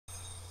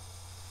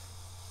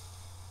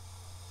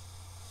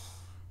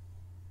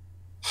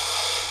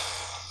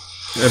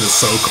That is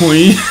so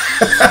clean.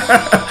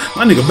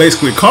 My nigga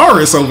basically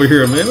chorus over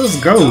here, man. Let's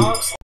go.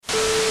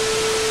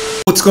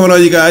 What's going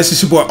on, you guys?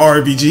 It's your boy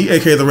RBG,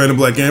 aka the Random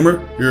Black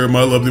Gamer. Here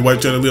my lovely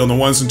wife Jenny Lee on the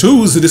ones and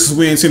twos, and this is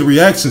We Ain't Seen the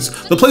Reactions,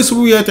 the place where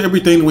we react to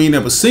everything we ain't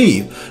never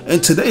seen.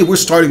 And today we're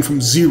starting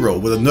from zero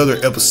with another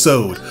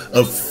episode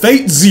of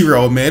Fate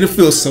Zero, man. It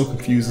feels so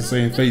confusing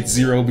saying Fate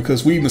Zero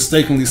because we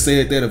mistakenly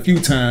said that a few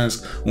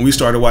times when we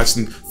started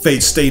watching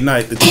Fate Stay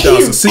Night, the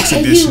 2006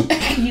 edition.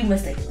 You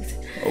mistakenly.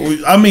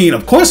 I mean,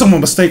 of course I'm gonna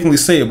mistakenly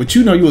say it, but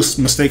you know you was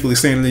mistakenly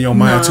saying it in your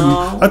mind too.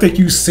 I think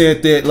you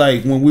said that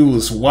like when we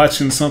was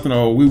watching something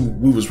or we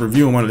was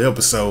reviewing one of the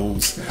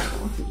episodes.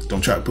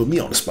 Don't try to put me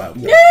on the spot.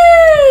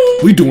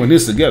 We doing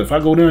this together. If I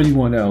go down, you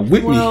going down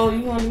with me. Well,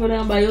 you want to go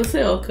down by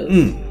yourself,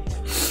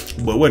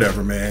 But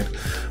whatever, man.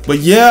 But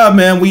yeah,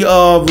 man, we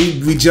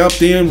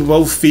jumped in with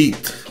both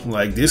feet.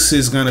 Like, this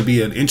is gonna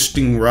be an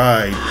interesting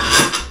ride,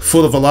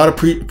 full of a lot of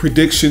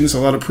predictions, a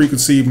lot of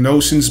preconceived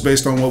notions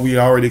based on what we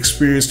already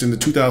experienced in the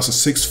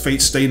 2006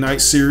 Fate Stay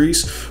Night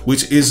series,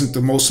 which isn't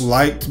the most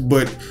liked,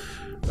 but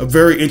a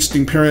very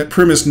interesting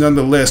premise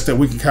nonetheless that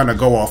we can kind of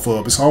go off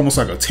of. It's almost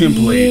like a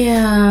template.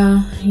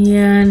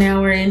 Yeah.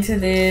 Now we're into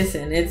this,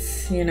 and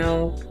it's, you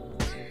know,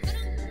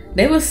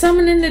 they was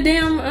summoning the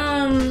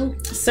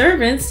damn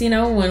servants, you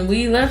know, when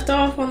we left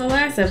off on the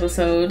last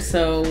episode.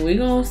 So we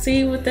gonna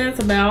see what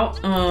that's about.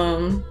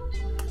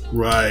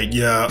 Right,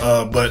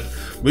 yeah, but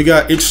we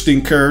got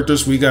interesting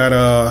characters. We got we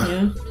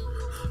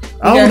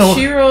got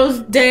Shiro's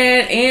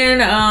dad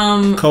and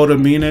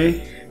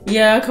Kodamine.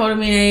 Yeah,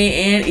 Kodamine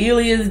and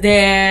Ilya's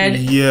dad.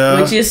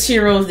 Yeah. Which is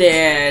Shiro's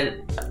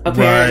dad,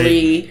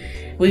 apparently. Right.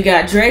 We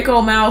got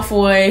Draco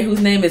Malfoy, whose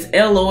name is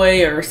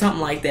Eloy or something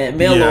like that.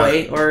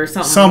 Meloy or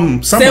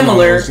something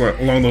similar.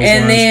 Along those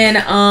and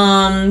lines.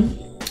 Then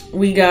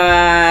we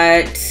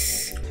got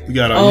a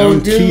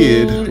young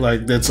kid,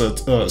 like that's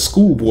a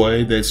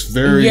schoolboy that's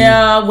very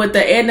with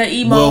the Edna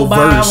emo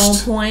vibe on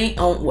point.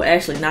 Well,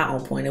 actually not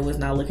on point. It was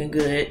not looking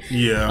good.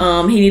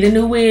 Yeah. He needed a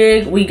new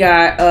wig. We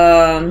got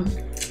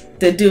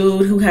the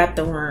dude who had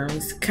the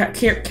worms,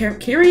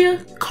 Karia,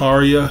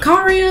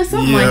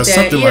 something like that.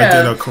 Something like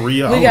that. Or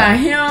Korea. We got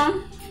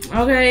him.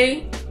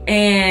 Okay,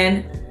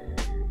 and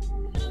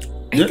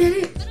ain't that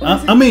it?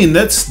 I mean,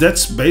 that's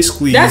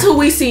basically who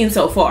we've seen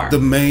so far. The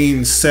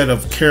main set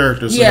of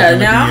characters. Yeah.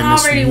 Now I'm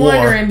already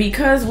wondering,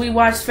 because we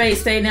watched Fate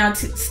Stay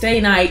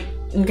Night.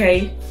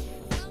 Okay,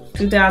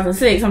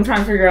 2006. I'm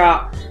trying to figure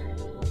out.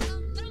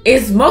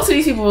 Most of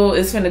these people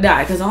is finna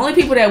die, because the only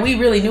people that we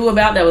really knew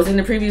about that was in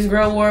the previous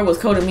Girl War was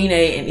Kodamine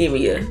and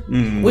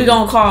Emiya. We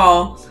gonna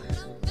call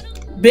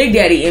Big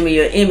Daddy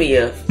Emiya, and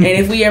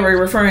if we ever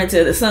referring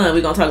to the son, we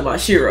gonna talk about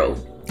Shiro.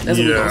 That's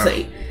what we gonna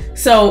say.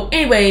 So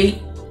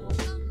anyway,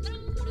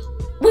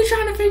 we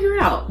trying to figure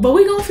out, but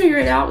we gonna figure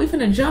it out. We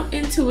finna jump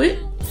into it.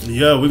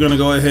 Yeah, we're gonna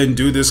go ahead and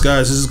do this,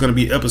 guys. This is gonna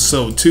be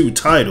episode 2,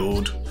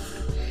 titled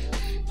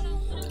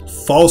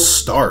False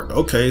Start.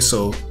 Okay,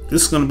 so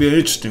this is going to be an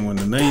interesting one.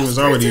 The name is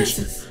already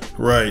interesting.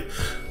 Right.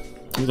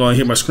 I'm going to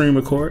hit my screen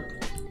record.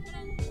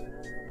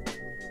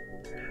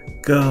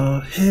 Go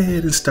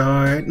ahead and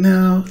start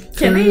now.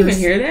 Can they even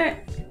hear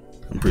that?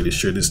 I'm pretty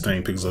sure this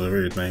thing picks up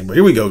everything. But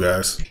here we go,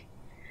 guys.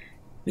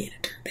 Being a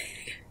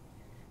dirtbag.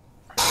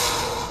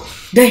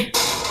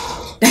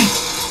 Dang.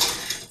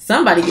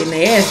 Somebody getting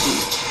their ass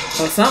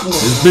beat. Or something.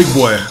 This big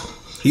boy.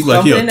 He's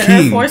like, he a king.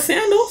 Air Force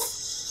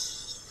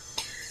sandals?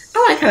 I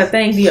like how the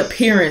thing be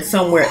appearing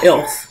somewhere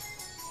else.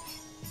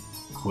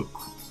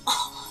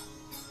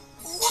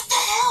 What the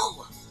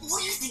hell? What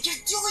do you think you're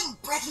doing,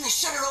 breaking the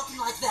shutter open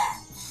like that?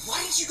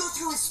 Why didn't you go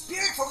through in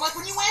spirit form like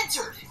when you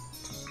entered?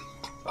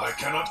 I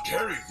cannot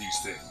carry these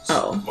things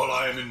while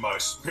I am in my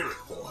spirit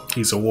form.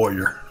 He's a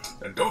warrior.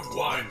 And don't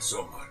whine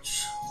so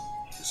much.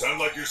 You sound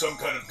like you're some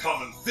kind of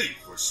common thief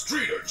or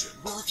street urchin.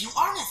 Well, if you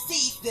aren't a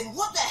thief, then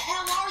what the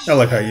hell are you? I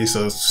like how he's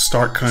a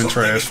stark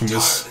contrast from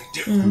his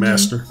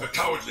master. A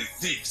cowardly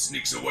thief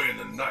sneaks away in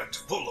the night,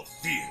 full of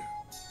fear.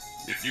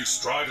 If you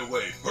stride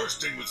away,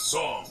 bursting with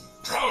song,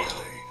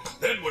 proudly,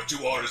 then what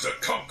you are is a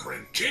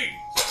conquering king.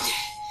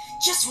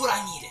 Just what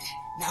I needed.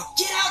 Now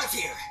get out of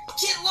here!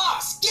 Get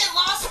lost! Get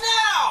lost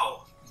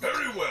now!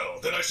 Very well,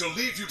 then I shall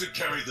leave you to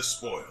carry the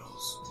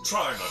spoils.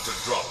 Try not to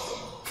drop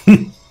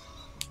them.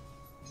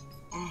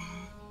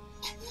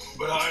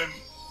 But I'm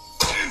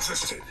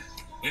interested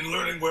in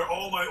learning where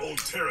all my old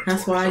territories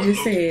That's why I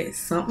just said,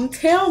 something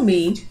tell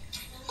me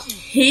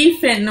he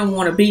finna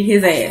want to beat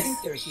his ass.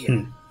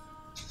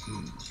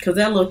 Because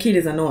that little kid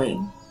is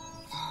annoying.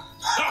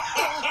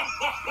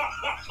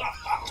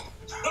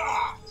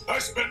 I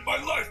spent my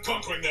life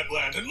conquering that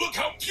land, and look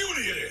how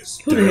puny it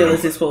is. Who the hell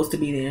is this supposed to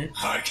be then?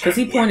 Because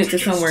he pointed to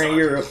somewhere in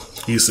Europe.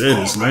 He said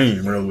his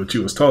name, bro, when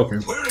you was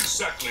talking. Where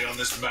exactly on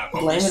this map are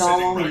Blame we it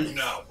all on right me.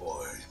 now,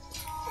 boy?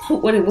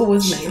 What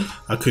was his name?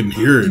 I couldn't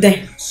hear it.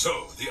 Damn.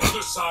 So, the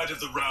other side of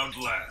the round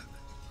land.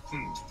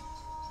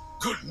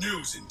 Good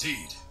news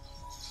indeed.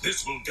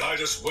 This will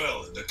guide us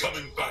well in the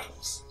coming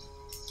battles.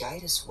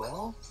 Guide us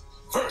well?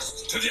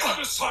 First, to the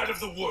other side of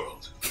the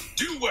world.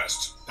 Due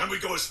west, and we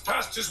go as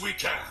fast as we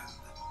can.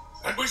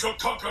 and we shall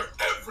conquer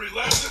every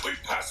land that we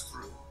pass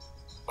through.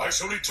 I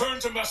shall return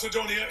to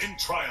Macedonia in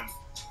triumph,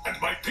 and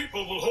my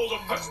people will hold a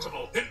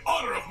festival in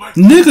honor of my...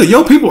 Nigga,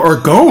 your people are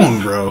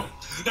gone, bro.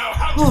 Now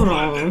how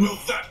splendid will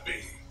that be?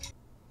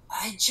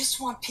 I just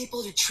want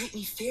people to treat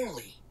me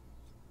fairly.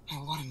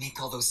 I want to make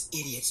all those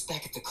idiots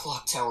back at the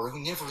clock tower who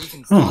never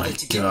even bothered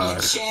to give me a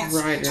chance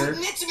to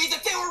admit to me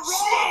that they were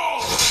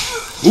wrong.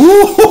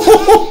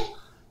 Ooh,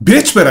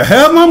 bitch, better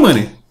have my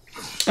money.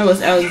 That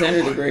was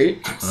Alexander the Great.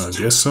 I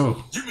guess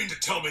so. You mean to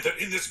tell me that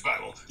in this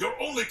battle, your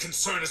only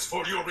concern is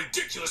for your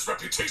ridiculous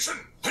reputation?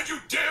 And you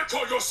dare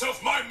call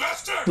yourself my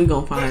master? We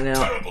gonna find out.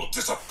 Terrible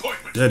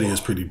disappointment. That is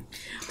pretty...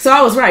 So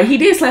I was right. He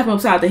did slap him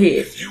upside the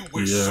head. If you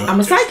wish I'm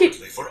a psychic.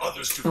 For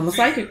others to I'm a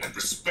psychic. And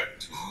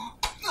respect.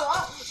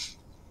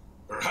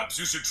 Perhaps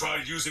you should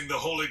try using the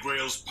Holy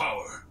Grail's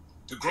power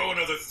to grow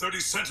another 30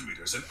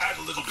 centimeters and add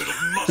a little bit of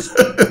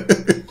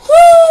muscle.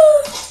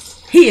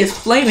 Woo! He is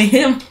flaming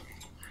him.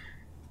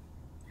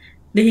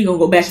 Then he gonna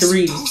go back to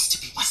reading. Supposed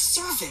to be my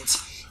servant.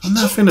 I'm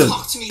not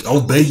finna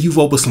obey you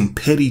over some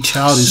petty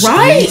childish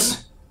right?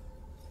 things.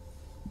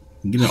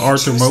 Get in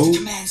Arthur mode.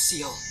 Command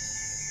seal.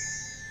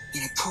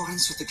 In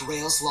accordance with the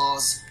Grail's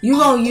laws, You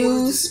gonna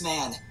use this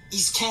man,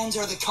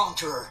 Iskander the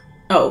Conqueror.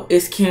 Oh,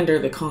 it's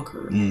Kander the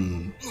Conqueror.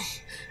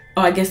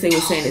 Oh, I guess they were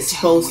saying it's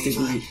supposed to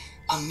be.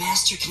 A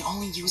master can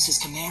only use his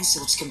command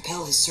seal to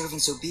compel his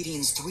servant's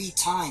obedience 3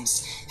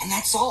 times, and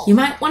that's all. You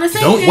might want to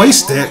say Don't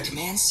waste With all that. my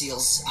command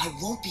seals, I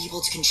won't be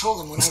able to control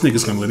them when This I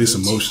nigga's gonna let his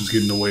really need emotions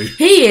get in the way.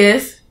 He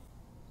is.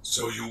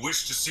 So you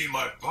wish to see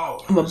my power?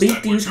 I'm gonna Is beat that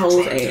what these you're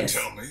hoes' trying to ass.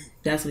 tell me?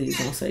 That's what he's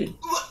gonna say. to.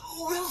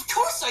 Well, of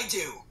course I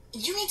do.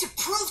 You need to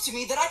prove to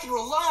me that I can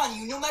rely on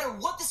you no matter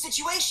what the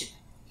situation.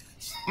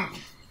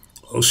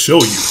 I'll show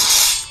you.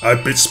 I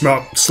bitch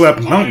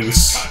slap mountains.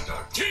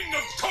 Iskander, king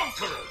of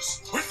conquerors.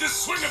 With this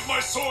swing of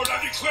my sword,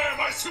 I declare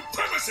my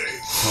supremacy.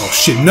 Oh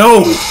shit,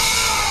 no!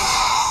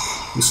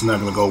 This is not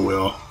gonna go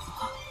well.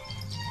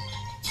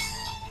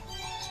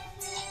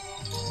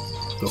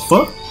 The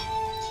fuck?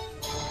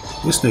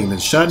 This nigga done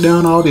shot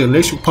down all the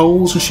electric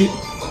poles and shit.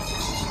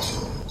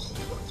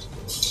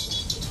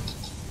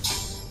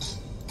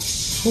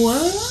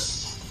 What?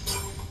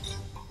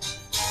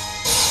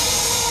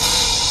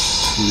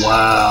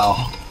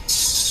 Wow.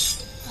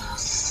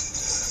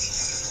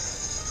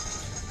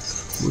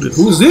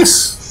 Who is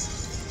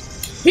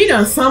this? He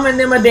done summoned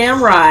them a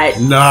damn ride.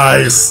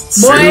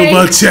 Nice. Boy.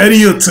 Silver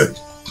chariot.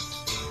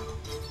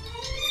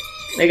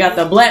 They got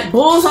the black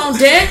bulls on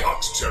deck. The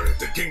ox chariot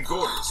that King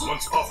Gordius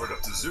once offered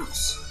up to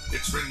Zeus.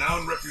 Its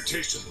renowned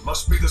reputation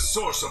must be the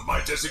source of my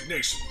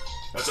designation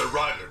as a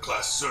rider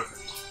class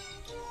servant.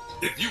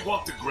 If you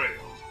want the Grail,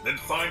 then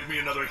find me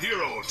another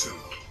hero or two.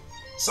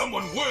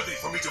 Someone worthy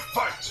for me to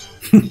fight.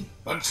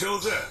 Until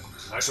then,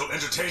 I shall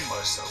entertain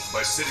myself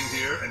by sitting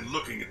here and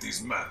looking at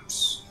these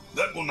maps.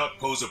 That will not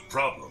pose a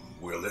problem,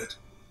 will it?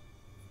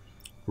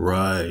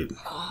 Right.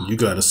 You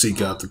gotta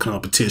seek out the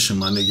competition,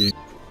 my nigga.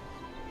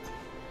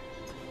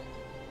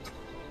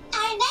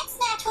 Our next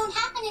match won't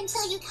happen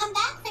until you come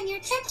back from your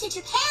trip to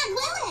Japan,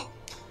 will it?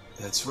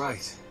 That's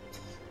right.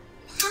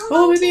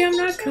 Oh, baby, I'm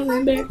not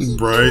coming back.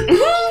 Right.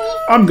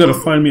 I'm gonna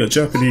find me a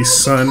Japanese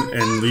son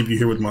and leave you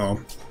here with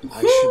mom.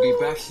 I should be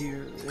back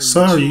here in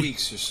Sorry. 2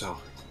 weeks or so.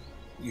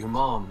 Your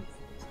mom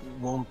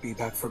won't be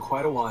back for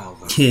quite a while,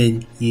 though.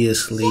 10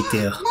 years Yeah,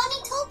 later.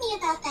 Mommy told me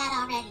about that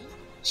already.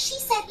 She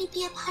said we'd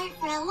be apart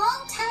for a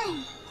long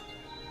time.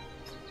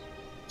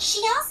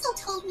 She also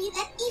told me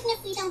that even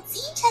if we don't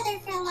see each other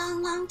for a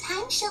long, long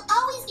time, she'll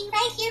always be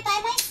right here by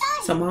my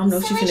side. So mom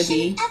knows she's I gonna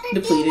be shouldn't ever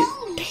depleted.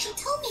 feel lonely. She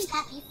told me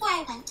that before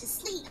I went to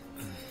sleep.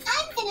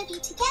 I'm gonna be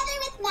together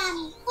with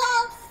Mommy.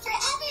 Well,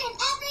 forever and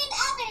ever and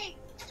ever.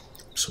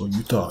 So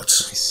your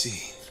thoughts? I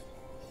see.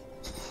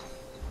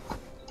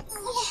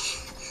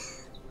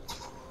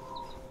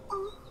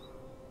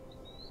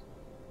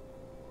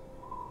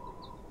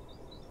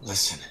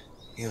 Listen,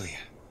 Ilya.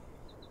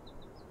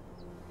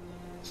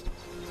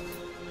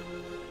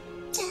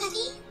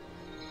 Daddy?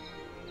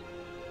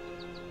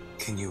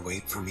 Can you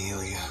wait for me,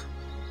 Ilya?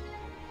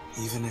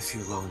 Even if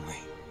you're lonely,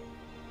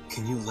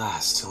 can you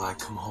last till I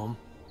come home?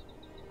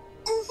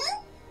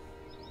 Mm-hmm.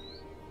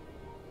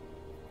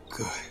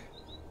 Good.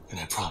 And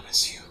I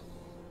promise you,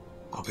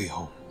 I'll be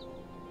home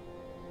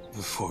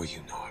before you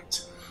know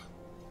it.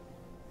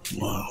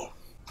 Wow.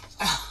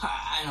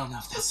 I don't know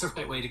if that's the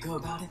right way to go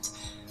about it.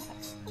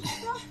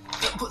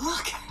 But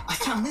look, I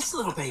found this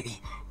little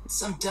baby. It's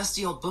some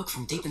dusty old book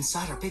from deep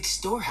inside our big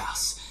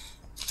storehouse.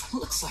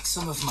 Looks like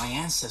some of my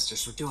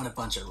ancestors were doing a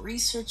bunch of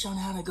research on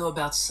how to go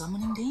about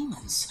summoning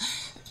demons.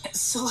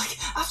 So, like,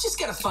 I've just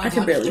got to find out. I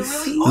can barely if there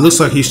really see. are It looks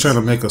like he's demons. trying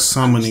to make a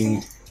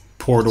summoning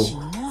portal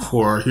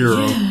for our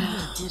hero.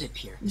 It did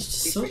appear. It's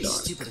just It'd so be pretty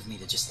dark. stupid of me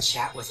to just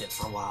chat with it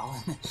for a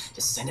while and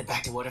just send it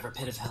back to whatever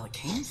pit of hell it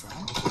came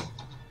from.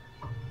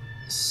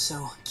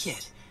 So,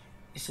 kid,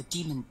 if a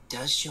demon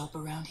does show up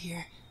around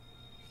here,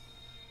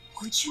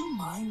 would you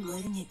mind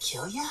letting it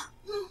kill ya?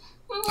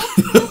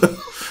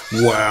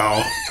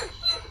 Wow.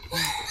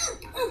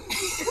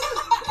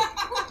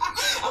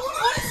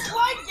 What is it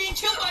like being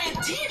killed by a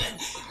demon?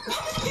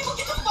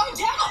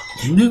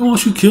 Nigga,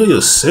 won't you kill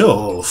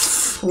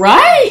yourself?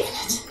 Right?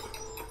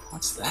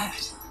 What's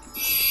that?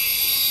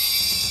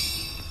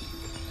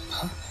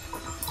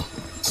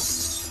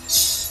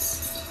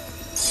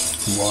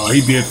 Wow,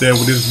 he did that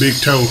with his big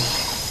toe.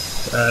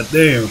 God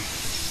damn.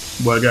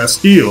 Boy, I got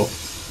skill.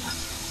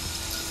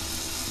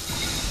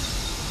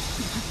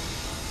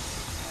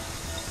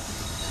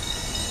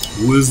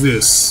 Who is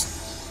this?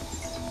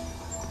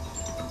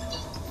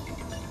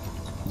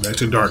 Back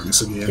to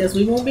darkness again. Guess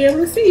we won't be able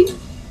to see.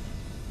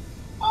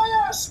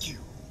 I ask you,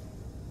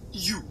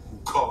 you who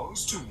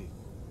calls to me,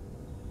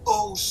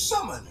 O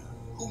summoner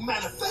who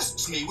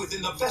manifests me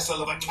within the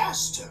vessel of a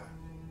caster,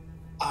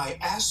 I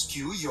ask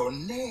you your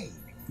name.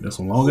 That's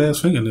some long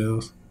ass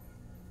fingernails.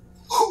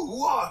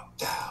 Who art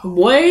thou?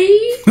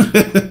 Wait.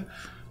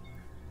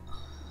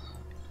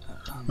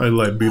 I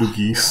like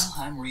Beetlegeese.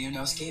 Well, I'm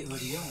Ryunosuke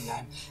Udio, and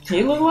I'm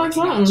He look like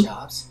working odd something.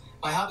 jobs.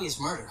 My hobby is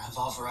murder of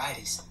all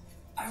varieties.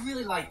 I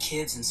really like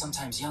kids and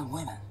sometimes young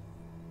women.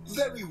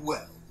 Very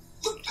well.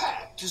 The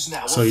pact is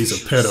now So he's a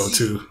officially pedo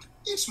too. sealed.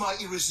 It's my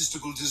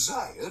irresistible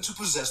desire to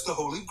possess the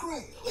Holy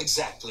Grail,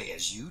 exactly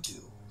as you do.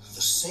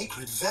 The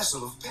sacred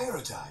vessel of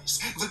paradise.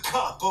 The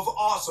cup of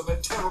awesome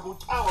and terrible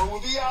power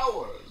will be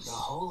ours. The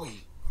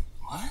holy...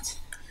 What?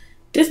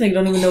 This nigga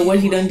don't even know what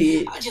he done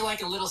did. How'd you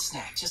like a little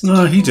snack? Just to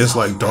Nah, keep he things just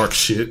off, like dark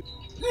shit.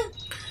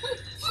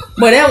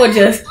 But that was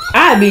just,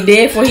 I'd be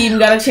dead before he even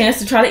got a chance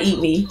to try to eat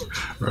me.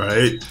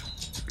 Right?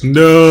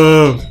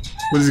 No.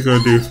 What is he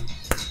gonna do?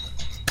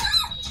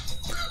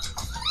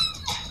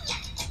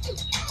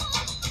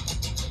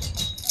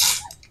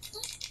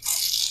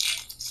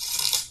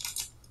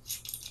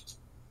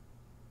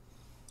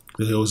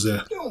 The hell was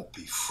that? Don't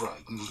be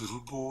frightened, little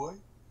boy.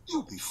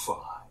 You'll be fine.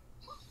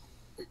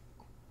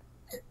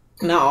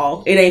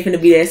 No, it ain't finna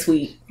be that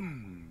sweet.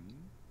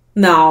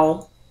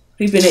 No.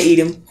 He finna eat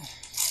him.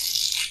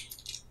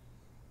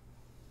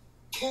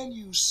 Can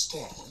you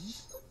stand?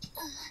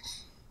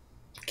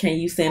 Can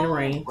you stand the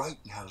rain? Right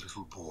now,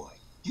 little boy.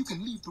 You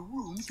can leave the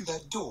room through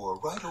that door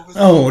right over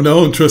there. Oh no,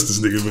 I don't trust this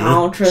nigga, I man.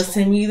 don't trust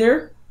him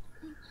either.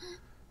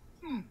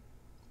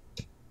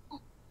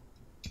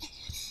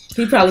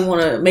 He probably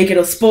wanna make it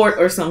a sport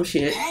or some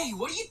shit. Hey,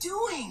 what are you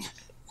doing?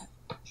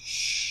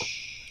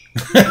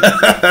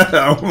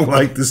 I don't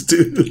like this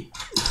dude.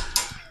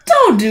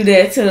 Don't do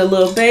that to the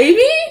little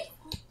baby.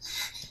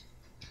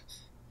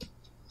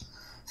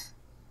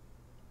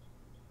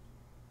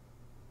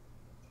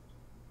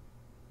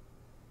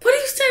 What are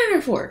you standing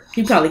there for?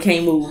 He probably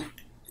can't move.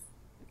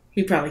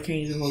 He probably can't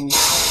even move.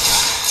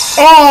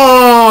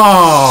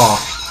 Oh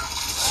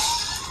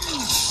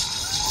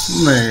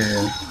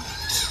man.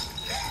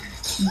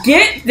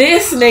 Get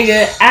this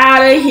nigga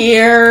out of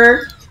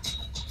here.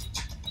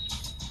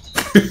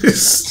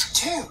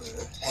 Terror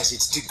has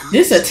its degrees.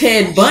 This a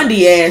Ted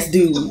Bundy ass The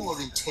dude. more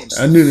intense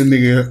I knew the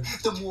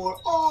nigga. the more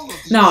all of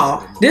the No,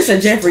 other this a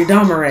emotions Jeffrey are.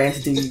 Dahmer ass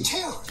The dude.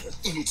 terror,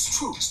 in its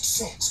truest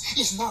sense,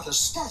 is not a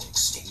static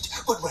state,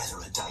 but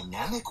rather a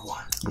dynamic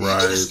one.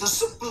 Right. It is the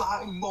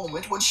sublime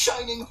moment when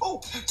shining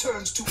hope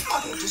turns to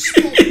utter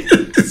despair.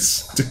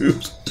 This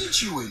dude. Did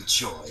you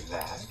enjoy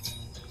that?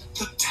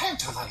 The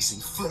tantalizing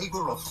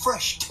flavor of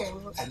fresh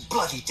terror and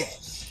bloody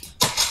death.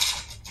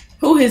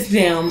 Who his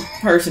damn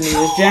person is?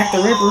 Jack the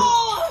Ripper?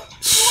 Oh,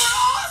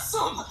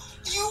 you're awesome!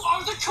 You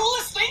are the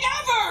coolest thing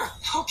ever!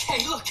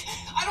 Okay, look,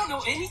 I don't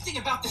know anything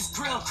about this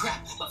grill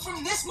crap, but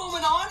from this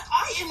moment on,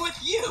 I am with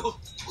you.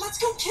 Let's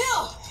go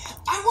kill.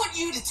 I want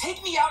you to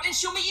take me out and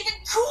show me even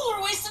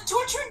cooler ways to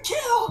torture and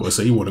kill. Boy,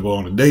 say you want to go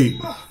on a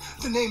date.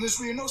 The name is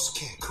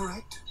Ryunosuke,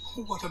 correct?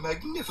 What a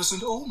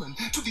magnificent omen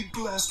to be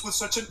blessed with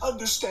such an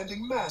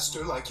understanding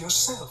master like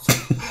yourself.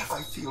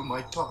 I feel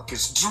my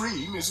darkest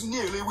dream is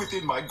nearly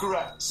within my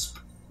grasp.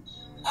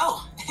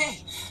 Oh,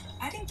 hey,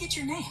 I didn't get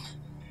your name.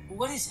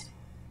 What is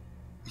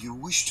it? You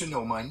wish to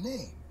know my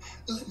name?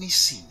 Let me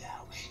see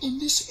now. In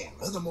this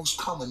era, the most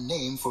common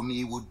name for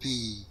me would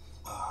be...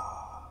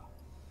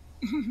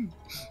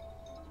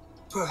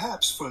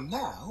 perhaps for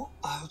now,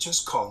 I'll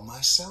just call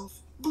myself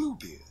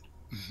Bluebeard.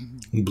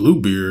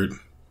 Bluebeard.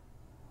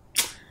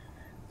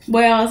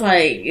 Well, I was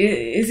like,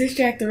 is this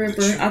Jack the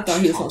Ripper? I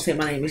thought he was gonna say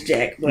my name is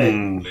Jack, but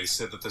They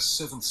said that the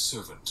seventh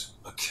servant,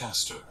 a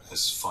caster,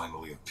 has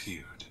finally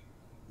appeared.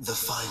 The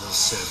final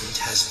servant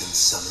has been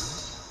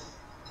summoned?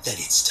 Then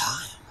it's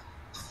time.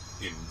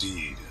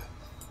 Indeed.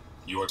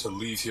 You are to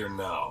leave here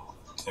now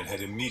and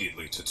head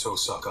immediately to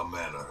Tosaka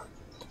Manor.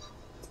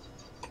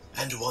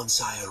 And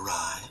once I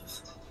arrive,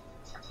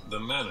 The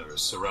manor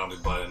is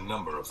surrounded by a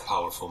number of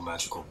powerful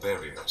magical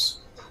barriers,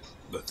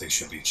 but they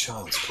should be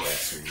child's play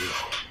for you.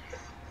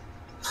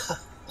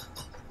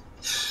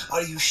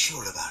 are you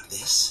sure about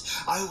this?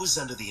 I was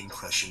under the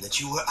impression that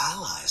you were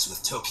allies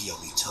with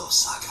Tokiomi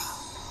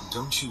Tosaka.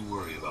 Don't you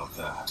worry about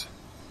that.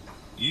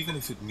 Even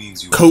if it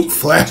means you Coat have to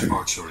flapping. engage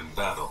Archer in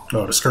battle,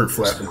 Oh, the skirt there's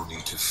flapping. no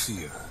need to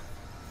fear.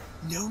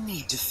 No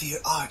need to fear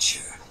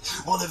Archer,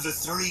 one of the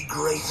 3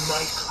 great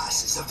knight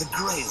classes of the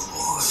Grail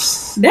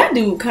Wars. that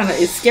dude kind of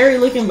is scary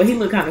looking, but he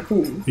look kind of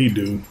cool. He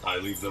do. I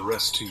leave the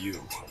rest to you.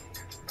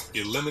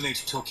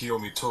 Eliminate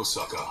Tokiomi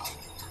Tosaka,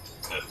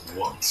 at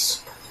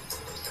once.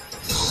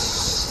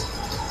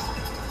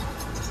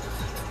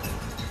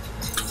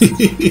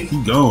 He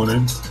going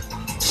in.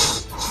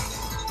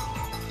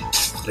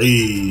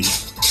 Hey.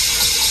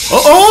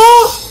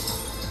 Oh!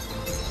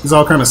 There's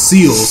all kind of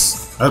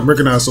seals. I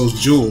recognize those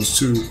jewels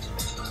too.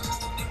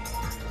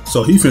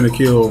 So he finna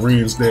kill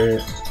Ren's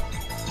dad.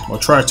 Or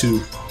try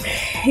to.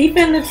 He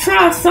finna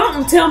try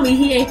something. Tell me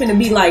he ain't finna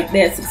be like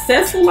that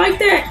successful like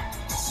that.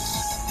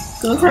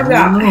 So I'm talking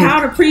about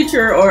how the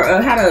preacher or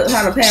how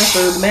the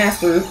pastor, the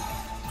master,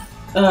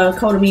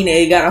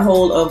 Kodamine got a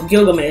hold of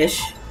Gilgamesh.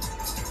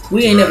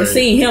 We ain't never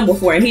seen him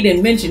before, and he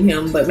didn't mention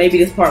him, but maybe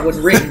this part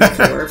wasn't written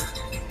before.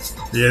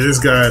 Yeah, this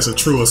guy is a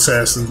true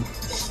assassin.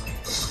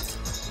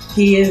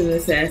 He is an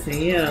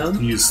assassin, yeah.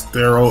 He's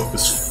thorough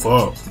as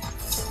fuck.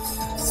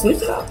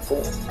 Switch it up,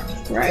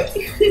 right?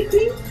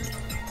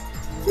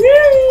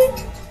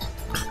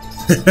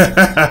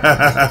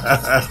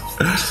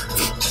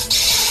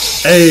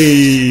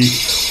 Hey,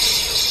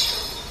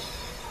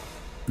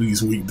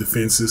 these weak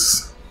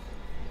defenses.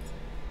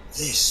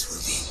 This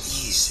will be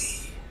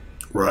easy.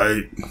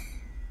 Right.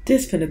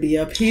 This finna be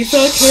a piece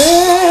of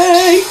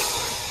cake.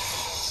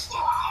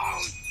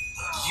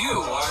 You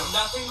are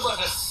nothing but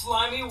a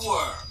slimy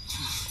worm.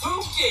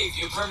 Who gave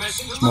you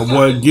permission to My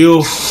boy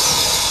Gil.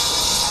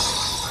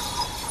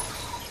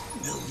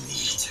 No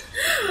need.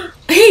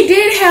 He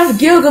did have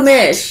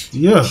Gilgamesh.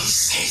 Yeah.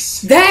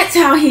 That's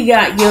how he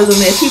got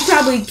Gilgamesh. He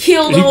probably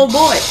killed the old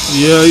boy.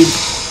 Yeah.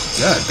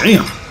 God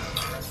damn.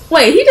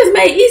 Wait, he just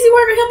made easy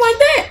work of him like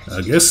that?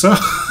 I guess so.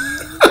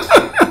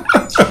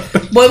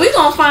 Boy, we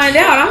gonna find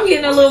out. I'm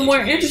getting a little more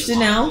interested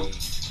now.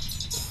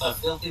 A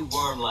filthy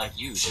worm like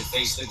you should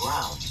face the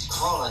ground.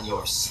 Crawl on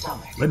your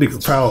stomach. That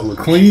nigga power look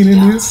clean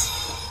in this.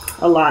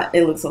 A lot.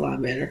 It looks a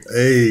lot better.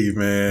 Hey,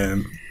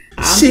 man.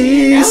 I'm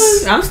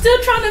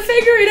still trying to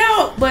figure it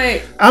out,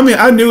 but I mean,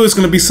 I knew it was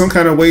going to be some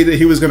kind of way that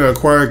he was going to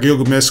acquire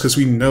Gilgamesh because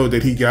we know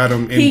that he got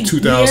him in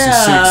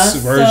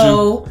 2006 version.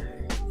 So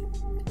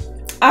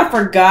I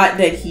forgot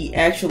that he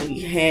actually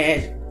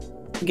had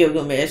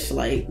Gilgamesh,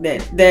 like that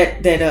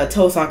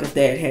Tosaka's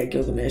dad had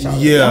Gilgamesh. I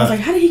was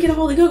like, how did he get a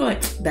hold of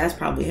Gilgamesh? That's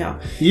probably how.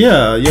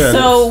 Yeah.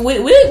 So we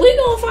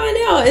gonna find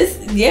out. I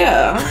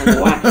don't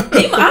know why.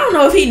 I don't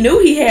know if he knew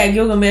he had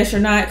Gilgamesh or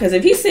not. Because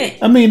if he sent,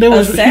 he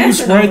was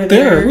right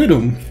there with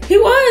him. He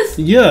was.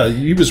 Yeah,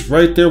 he was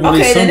right there when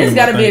they summoned him. Okay, then it's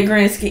got to be a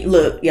grand scheme.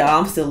 Look,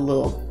 y'all, I'm still a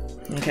little.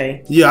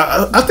 Okay.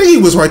 Yeah, I think he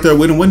was right there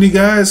with him. When you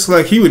guys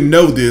like, he would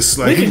know this.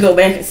 Like, we can go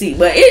back and see,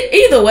 but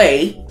either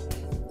way.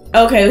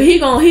 Okay, he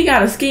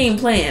got a scheme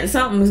plan.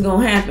 Something's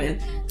gonna happen.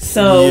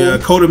 So yeah,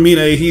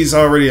 Kodamine, he's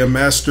already a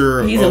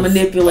master. He's a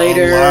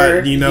manipulator, a lot,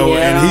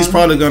 and he's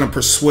probably gonna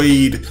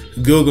persuade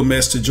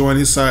Gilgamesh to join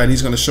his side.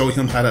 He's gonna show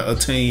him how to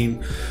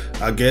attain,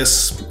 I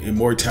guess,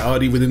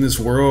 immortality within this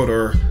world,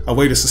 or a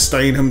way to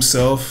sustain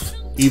himself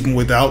even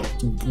without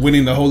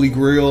winning the Holy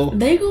Grail.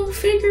 They gonna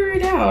figure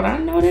it out. I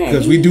know that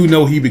because we do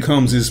know he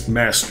becomes his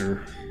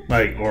master.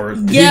 It was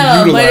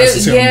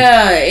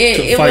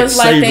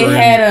like they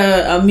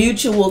had a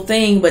mutual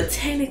thing, but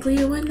technically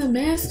it wasn't the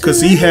master.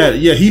 Because he had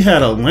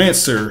a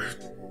Lancer.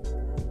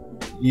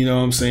 You know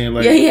what I'm saying?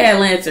 Like, yeah, he had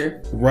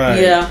Lancer.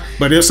 Right. Yeah.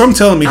 But if some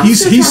telling me I'm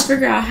he's trying to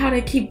figure out how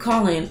they keep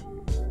calling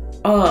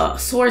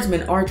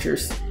swordsmen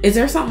archers. Is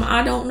there something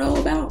I don't know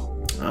about?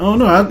 I don't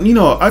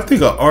know. I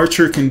think an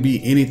archer can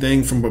be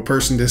anything from a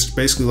person that's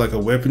basically like a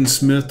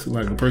weaponsmith,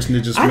 like a person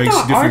that just makes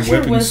different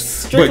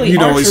weapons. But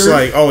it's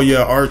like,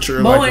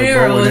 archer, bow like and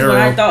arrow is what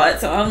I thought.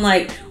 So I'm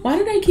like, why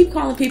do they keep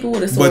calling people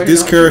with a sword? But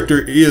this character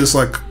is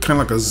like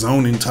kind of like a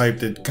zoning type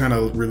that kind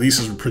of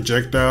releases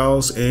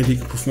projectiles, and he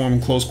can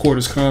perform close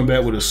quarters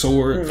combat with a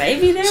sword.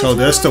 Maybe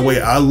that's the way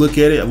I look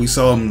at it. We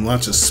saw him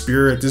launch a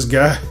spear at this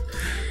guy.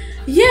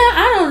 Yeah,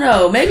 I don't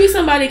know. Maybe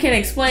somebody can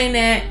explain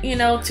that,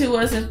 to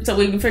us so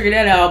we can figure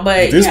that out.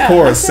 But this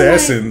poor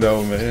assassin,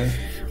 though, man.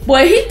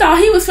 Boy, he thought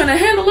he was finna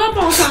handle up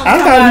on something. I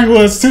thought he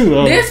was too,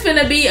 though. This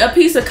finna be a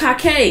piece of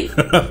cake.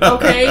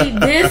 Okay?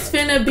 This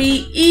finna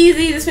be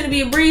easy. This finna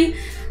be a breeze.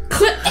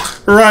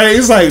 Right,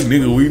 it's like,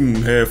 nigga, we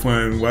didn't have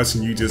fun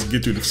watching you just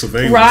get through the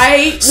surveillance.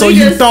 Right. So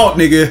you thought,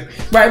 nigga.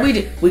 Right, we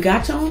did. We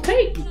got you on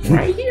tape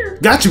right here.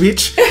 Got you,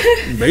 bitch.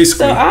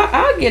 Basically. So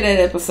I'll give that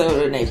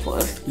episode an A+.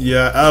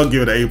 Yeah, I'll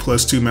give it an A+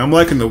 too, man. I'm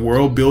liking the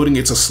world building.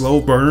 It's a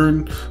slow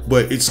burn,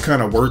 but it's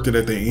kind of worth it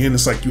at the end.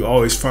 It's like you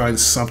always find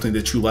something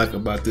that you like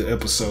about the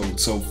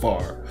episode so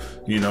far.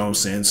 You know what I'm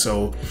saying?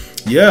 So,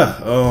 yeah.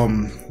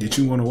 Did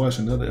you want to watch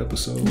another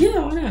episode? Yeah,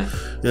 why not?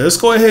 Yeah, let's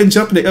go ahead and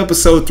jump into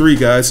episode 3,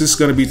 guys. This is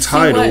going to be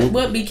titled...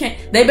 What became...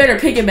 They better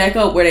pick it back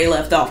up where they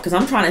left off, because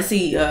I'm trying to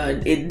see,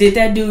 did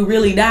that dude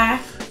really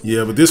die?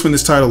 Yeah, but this one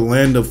is titled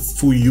Land of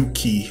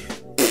Fuyuki.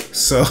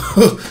 So,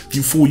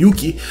 you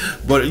Fuyuki.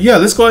 But, yeah,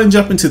 let's go ahead and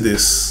jump into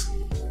this. Not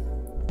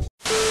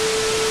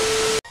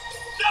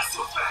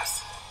so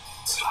fast!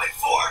 Time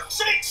for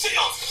Shake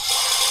Shields!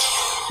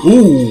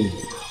 Ooh.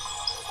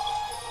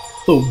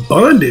 Little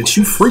bondage,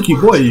 you freaky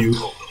boy, you.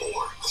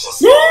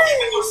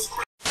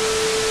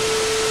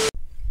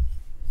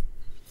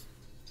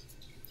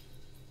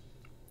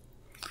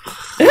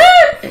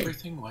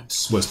 Everything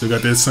went But still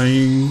got that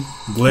same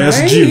glass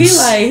Right?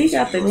 juice. He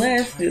got the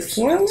glass just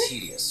swirling.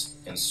 Tedious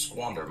and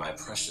squander my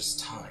precious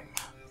time,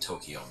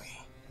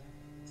 Tokiomi.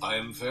 I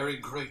am very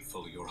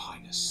grateful, Your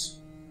Highness.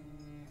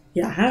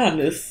 Your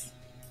Highness.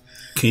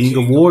 King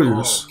of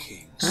warriors. all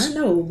kings, I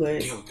know,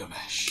 but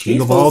Gilgamesh. King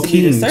he's of all supposed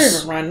to be the kings.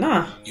 servant right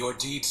now. Your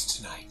deeds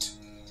tonight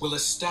will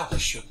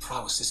establish your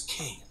prowess as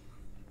king,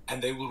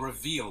 and they will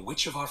reveal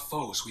which of our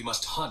foes we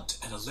must hunt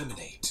and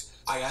eliminate.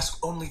 I ask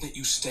only that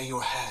you stay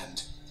your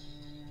hand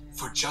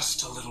for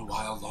just a little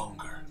while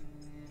longer.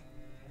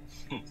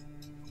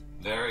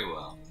 Very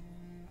well.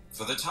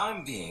 For the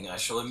time being, I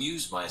shall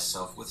amuse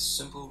myself with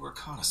simple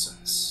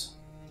reconnaissance.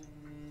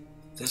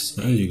 This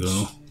There you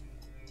go.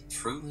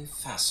 truly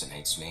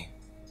fascinates me.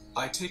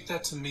 I take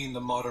that to mean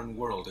the modern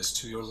world is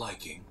to your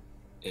liking.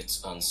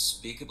 It's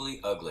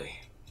unspeakably ugly,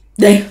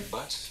 Damn.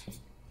 but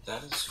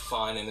that is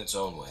fine in its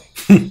own way.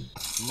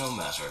 No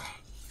matter.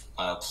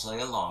 I'll play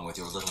along with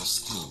your little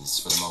schemes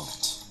for the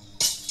moment.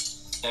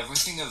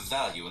 Everything of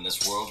value in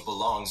this world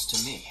belongs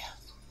to me,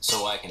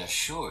 so I can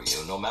assure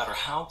you, no matter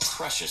how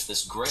precious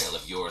this grail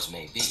of yours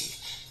may be,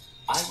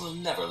 I will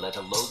never let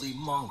a lowly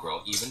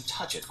mongrel even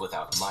touch it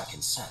without my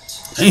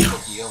consent. Damn.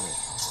 Tokiomi,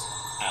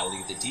 I'll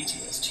leave the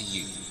details to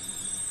you.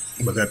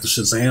 But got the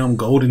Shazam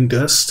golden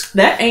dust.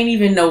 That ain't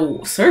even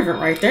no servant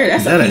right there.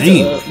 That's That a piece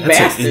ain't. of That's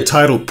bastard. an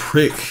entitled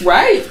prick.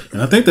 Right?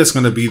 And I think that's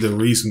going to be the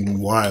reason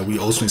why we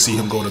ultimately see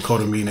him go to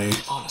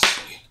Kotomine.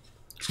 Honestly,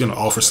 He's going to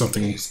offer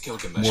something is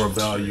Gilgamesh more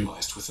value.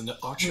 materialized within the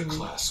archer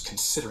class,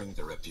 considering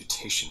their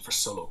reputation for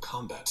solo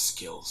combat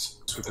skills.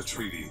 With the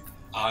treaty,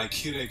 I,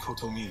 Kire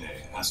Kotomine,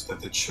 ask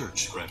that the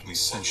church grant me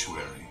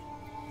sanctuary.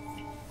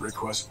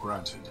 Request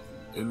granted.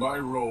 In my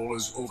role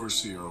as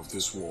overseer of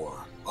this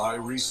war, I,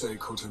 Rise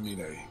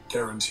Kotomine,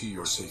 guarantee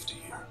your safety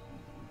here.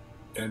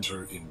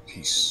 Enter in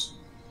peace.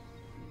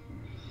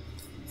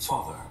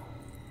 Father,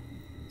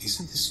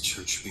 isn't this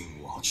church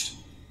being watched?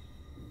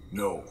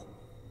 No.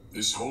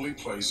 This holy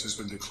place has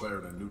been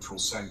declared a neutral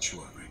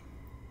sanctuary.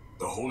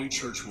 The Holy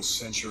Church will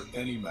censure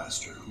any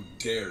master who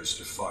dares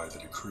defy the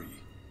decree.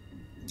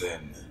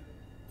 Then,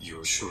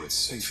 you're sure it's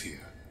safe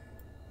here?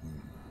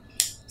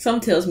 Some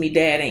tells me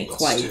Dad ain't But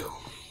quite still, you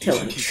telling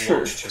should the keep truth.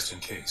 watch just in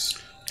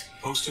case.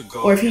 Post a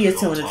guard Or if he at is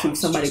all telling the truth, times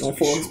somebody just gonna to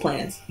be foil his sure.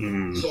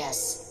 plans.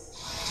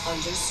 Yes,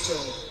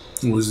 understood.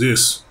 What was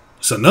this?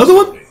 It's another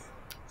one?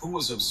 Who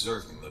was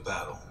observing the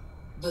battle?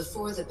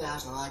 Before the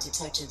battle, I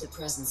detected the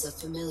presence of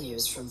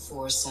familiars from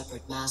 4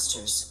 separate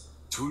masters.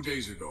 2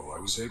 days ago, I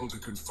was able to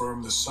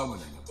confirm the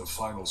summoning of the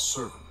final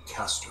servant,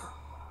 Castor.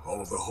 All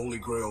of the Holy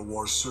Grail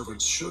War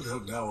servants should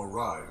have now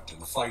arrived,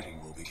 and the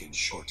fighting will begin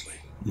shortly.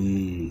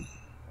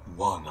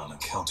 One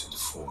unaccounted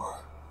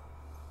for.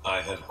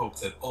 I had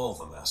hoped that all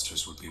the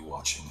masters would be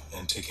watching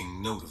and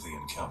taking note of the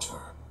encounter.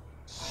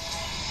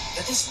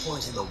 At this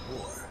point in the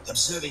war,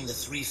 observing the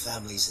 3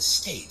 families'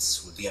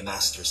 estates would be a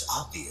master's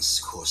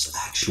obvious course of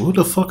action. What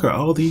the fuck are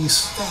all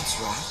these? That's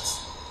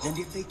right. And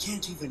if they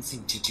can't even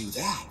think to do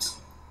that,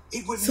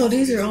 it would So never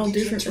these are even all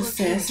begin different to occur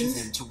to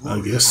assassins? them to I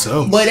worry guess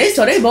about so.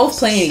 But they both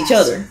playing each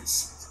other.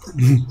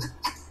 assassins.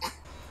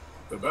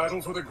 The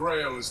battle for the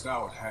Grail is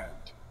now at hand.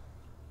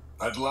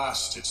 At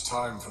last, it's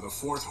time for the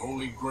 4th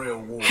Holy Grail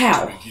War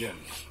How? to begin.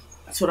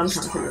 That's what I'm These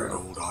trying to figure tired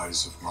out. old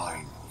eyes of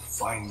mine will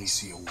finally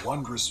see a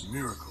wondrous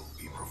miracle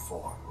be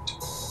performed.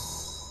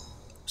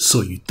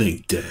 So you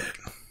think, Dad.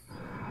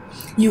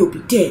 You'll be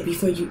dead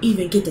before you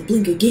even get to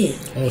blink again.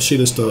 Oh shit,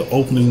 it's the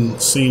opening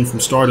scene from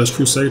Stardust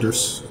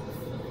Crusaders.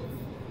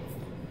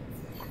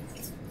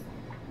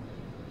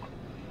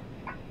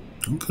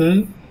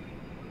 Okay.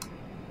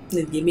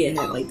 Give me a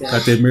hat like that.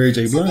 Got that Mary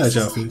J. So Blige this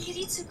is outfit. when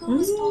Kiritsugu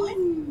was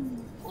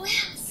born? Well,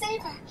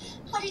 Saber,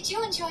 how did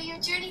you enjoy your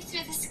journey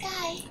through the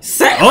sky?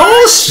 Say,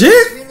 Oh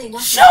shit! Really nothing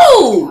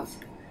Shoot!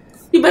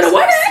 You better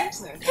wear that?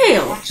 simpler than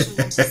Hell. I actually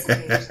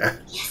anticipated.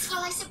 Yes,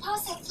 well, I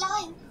suppose that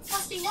flying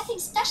must be nothing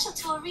special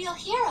to a real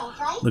hero,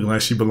 right? Looking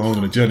like she belonged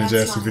in a Janet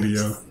Jackson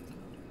video.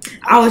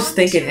 I was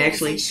thinking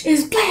actually,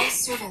 it's black,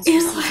 Servants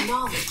it's receive white,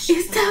 knowledge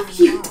it's from tough,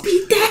 the you world.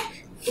 beat that.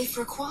 If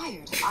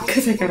required,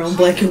 'Cause I got on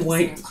black and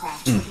white.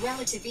 Aircraft with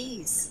relative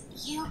ease.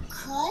 You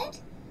could?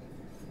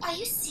 Are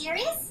you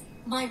serious?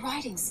 My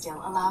writing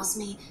skill allows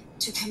me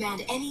to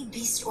command any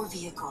beast or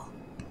vehicle,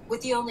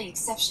 with the only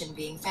exception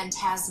being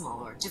phantasmal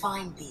or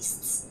divine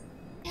beasts.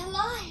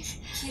 Alive.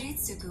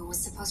 Kiritsugu was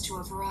supposed to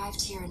have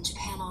arrived here in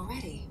Japan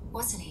already,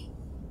 wasn't he?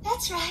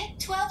 That's right,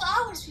 12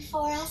 hours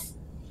before us.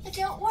 But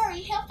don't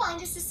worry, he'll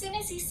find us as soon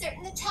as he's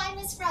certain the time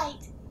is right.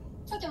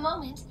 For the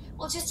moment,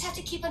 we'll just have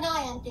to keep an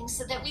eye on things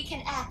so that we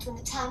can act when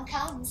the time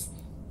comes.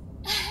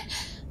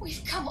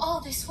 We've come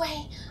all this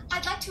way.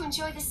 I'd like to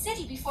enjoy the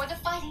city before the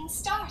fighting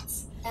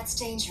starts. That's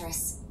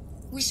dangerous.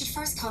 We should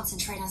first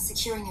concentrate on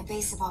securing a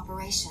base of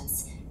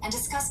operations and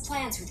discuss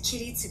plans with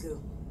Kiritsugu.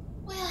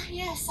 Well,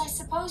 yes, I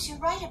suppose you're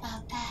right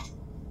about that.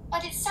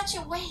 But it's such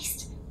a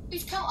waste.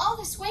 We've come all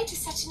this way to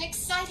such an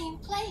exciting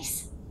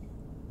place.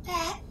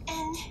 That,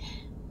 and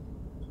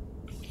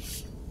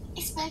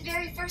it's my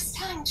very first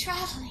time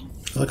traveling.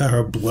 I like how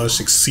her blush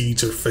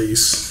exceeds her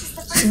face. This is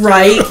the first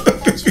Right. time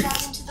I've ventured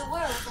out into the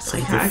world. It's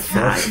like,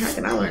 How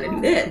can I learn to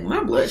do that?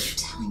 My blush.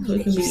 Telling So me it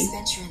that can you be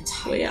spent your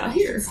entire way out life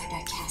here. inside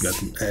that castle. Got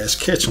them ass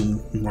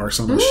catching marks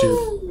on the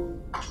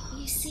shit.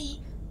 You see,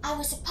 I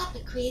was a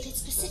puppet created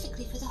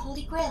specifically for the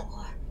Holy Grail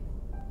War.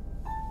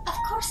 Of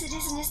course, it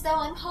isn't as though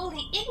I'm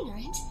wholly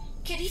ignorant.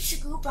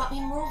 Kiritsugu brought me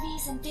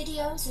movies and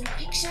videos and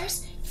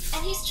pictures,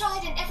 and he's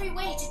tried in every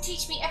way to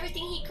teach me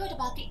everything he could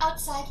about the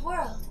outside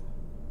world.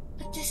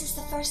 But this is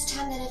the first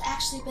time that I've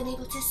actually been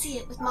able to see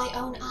it with my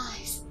own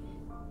eyes.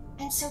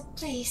 And so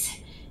please,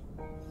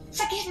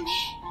 forgive me.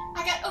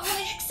 I got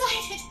overly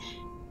excited.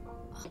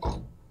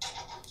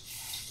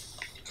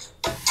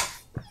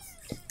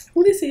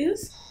 Who this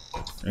is?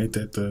 Ain't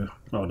that the...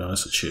 Oh, no,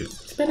 that's a chick.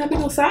 This better not be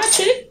no side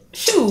chick.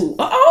 Shoot.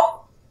 Uh-oh.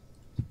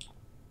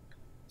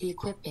 The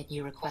equipment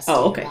you requested.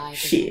 Oh, okay. arrived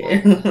Shit.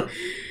 in the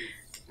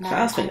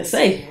I was finna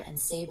say. and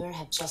Saber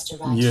have just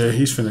arrived. Yeah,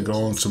 he's finna go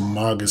on some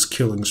Magus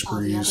killing All the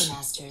sprees. other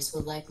masters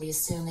will likely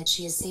assume that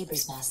she is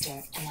Saber's master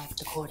and act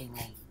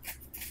accordingly.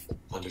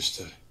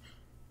 Understood.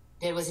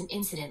 There was an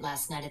incident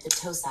last night at the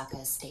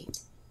Tosaka estate.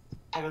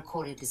 I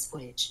recorded this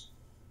footage.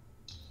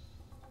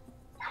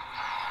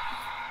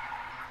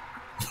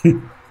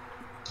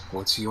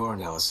 What's your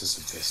analysis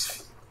of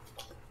this?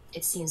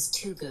 It seems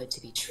too good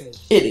to be true.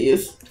 It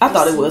is. I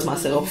thought it was There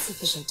seems to be myself.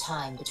 insufficient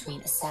time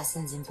between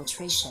Assassin's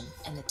infiltration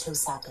and the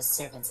Tosaka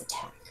servant's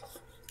attack.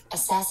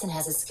 Assassin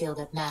has a skill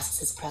that masks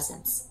his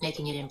presence,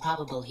 making it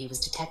improbable he was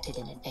detected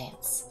in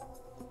advance.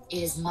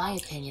 It is my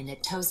opinion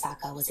that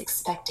Tosaka was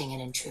expecting an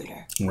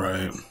intruder.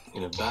 Right.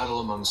 In a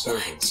battle among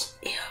servants,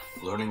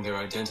 learning their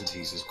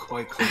identities is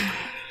quite critical.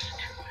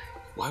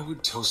 Why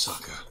would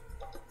Tosaka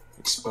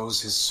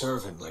expose his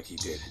servant like he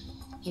did?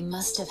 He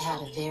must have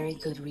had a very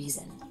good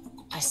reason.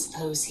 I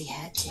suppose he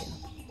had to.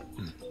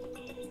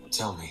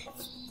 Tell me,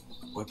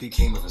 what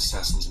became of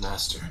Assassin's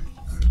master?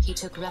 He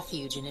took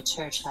refuge in a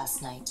church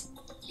last night.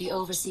 The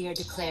overseer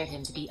declared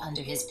him to be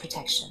under his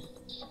protection.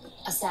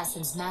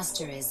 Assassin's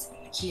master is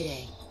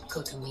Kirei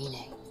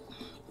Kotomine.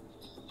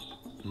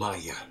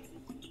 Maya,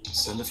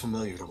 send a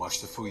familiar to watch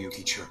the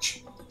Fuyuki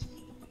church.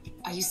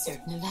 Are you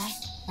certain of that?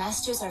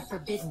 Masters are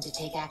forbidden to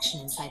take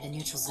action inside the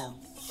neutral zone.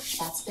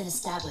 That's been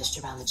established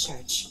around the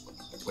church.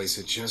 Place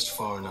it just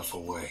far enough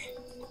away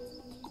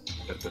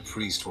that the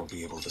priest won't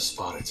be able to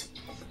spot it.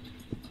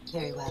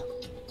 Very well.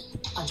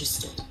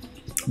 Understood.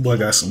 Boy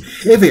got some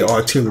heavy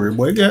artillery,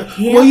 boy.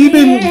 Well, you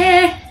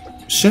been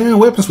sharing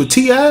weapons with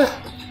T.I.?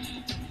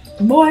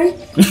 Boy.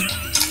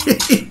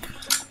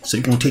 So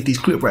you gonna take this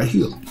clip right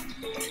here and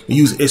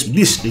use it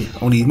expeditiously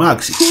on these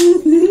moxies.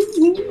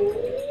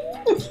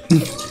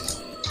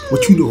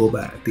 What you know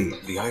about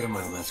that? The item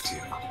I left you,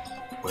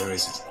 where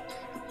is it?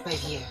 Right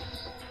here.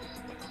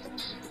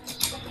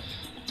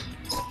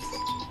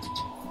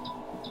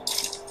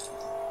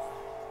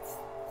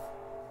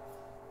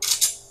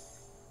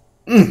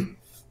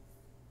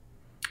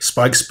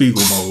 Spike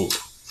Spiegel mode.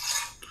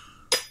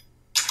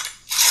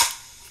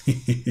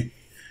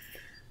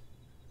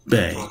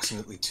 Bang.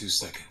 Approximately 2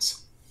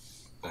 seconds.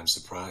 I'm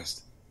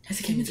surprised. Has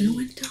it came into the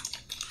window?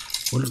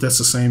 What if that's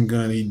the same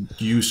gun he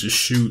used to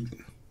shoot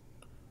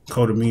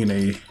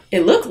Kotomine?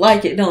 It looked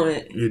like it, don't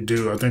it? You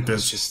do. I think I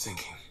was that's... just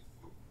thinking.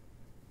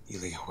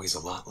 Ilya weighs a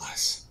lot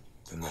less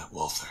than that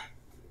Walther.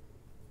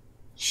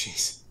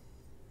 She's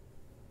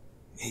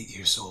 8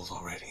 years old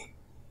already.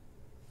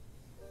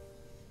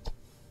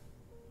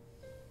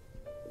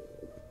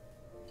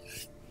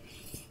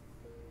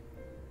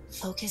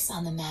 Focus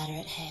on the matter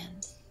at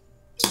hand.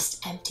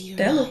 Just empty your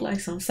That mind. looked like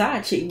some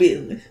side chick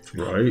business.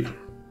 Right.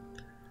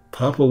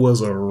 Papa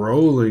was a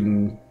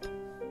rolling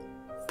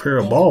pair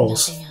of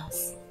balls. Nothing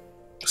else.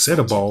 Set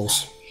of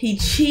balls. He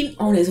cheated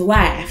on his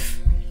wife.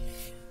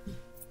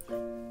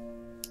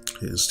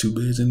 There's 2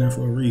 beds in there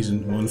for a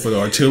reason. One for the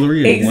artillery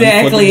and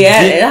Exactly. one for the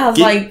I was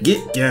like,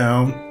 get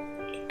down.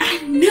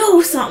 I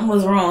knew something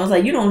was wrong. It's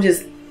like, you don't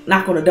just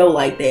knock on the door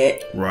like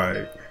that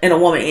Right. and a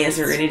woman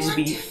answer and it'd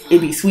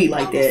be sweet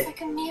like that.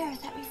 Almost like a mirror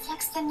that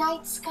reflects the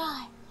night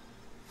sky.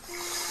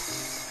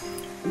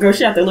 Girl,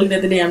 she out there looking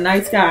at the damn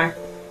night sky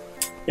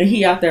and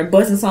he out there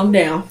buzzing something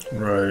down.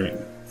 Right.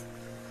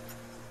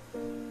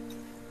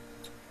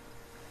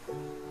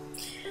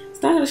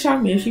 It's not gonna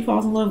shock me if she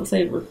falls in love with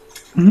Saber.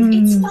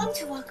 It's fun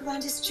to walk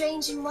around a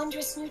strange and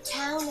wondrous new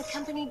town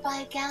accompanied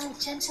by a gallant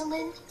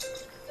gentleman.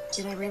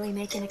 Did I really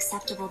make an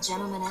acceptable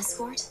gentleman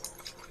escort?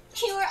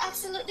 You were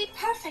absolutely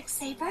perfect,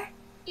 Saber.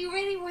 You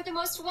really were the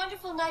most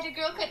wonderful knight a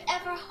girl could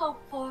ever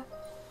hope for.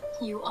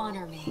 You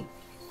honor me,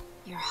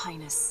 Your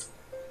Highness.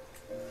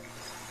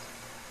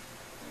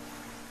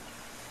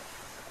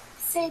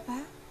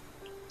 Saber,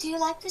 do you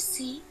like the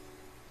sea?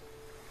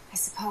 I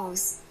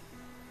suppose.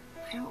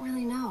 I don't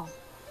really know.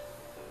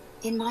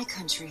 In my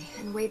country,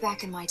 and way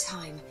back in my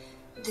time,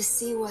 the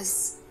sea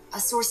was a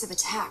source of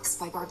attacks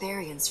by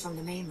barbarians from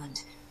the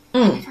mainland.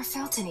 I never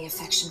felt any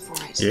affection for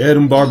it. Yeah,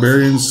 them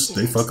barbarians,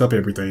 they fuck up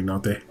everything,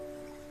 don't they?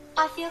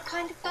 I feel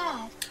kind of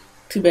bad.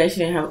 Too bad she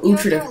didn't have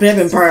Uhtred of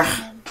Bevenberg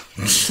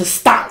to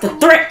stop the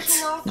threat.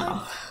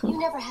 No. You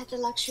never had the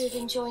luxury of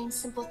enjoying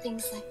simple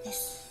things like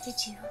this, did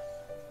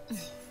you?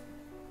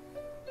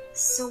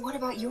 So what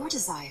about your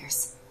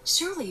desires?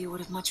 Surely you would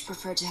have much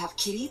preferred to have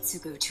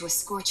Kiritsugu to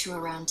escort you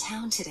around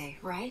town today,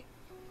 right?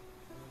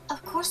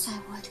 Of course I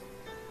would.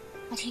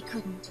 But he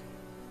couldn't.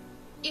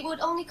 It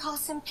would only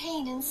cause him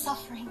pain and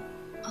suffering.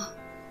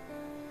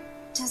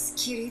 Does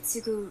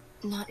Kiritsugu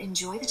not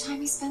enjoy the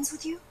time he spends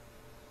with you?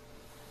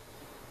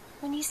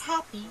 When he's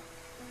happy,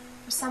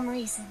 for some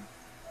reason,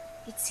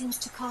 it seems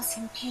to cause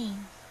him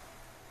pain.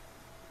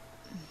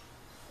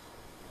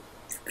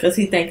 Because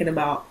he's thinking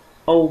about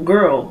old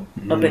girl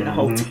up in the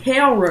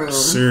hotel room.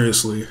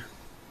 Seriously.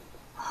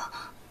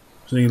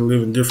 So you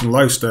live in different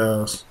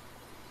lifestyles.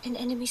 An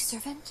enemy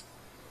servant?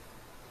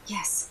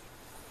 Yes.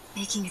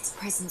 Making its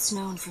presence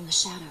known from the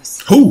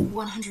shadows. Who?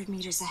 100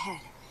 meters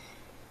ahead.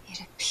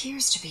 It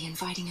appears to be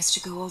inviting us to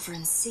go over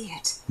and see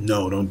it.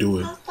 No, don't do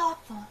it. How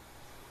thoughtful.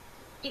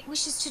 It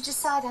wishes to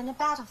decide on a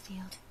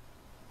battlefield.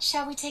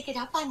 Shall we take it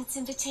up on its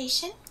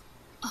invitation?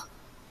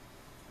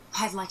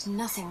 I'd like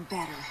nothing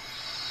better.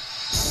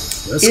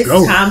 It's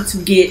time to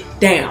get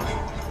down.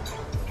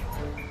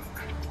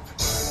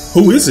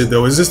 Who is it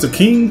though? Is this the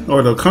king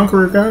or the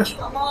conqueror guy?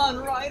 Come on,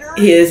 Ryder.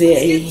 Is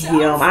it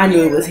him? I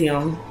knew it was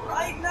him.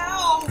 Right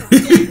now.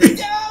 Get me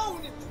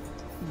down.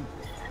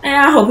 And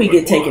I hope he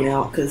get taken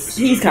out because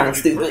he's kind of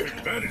stupid.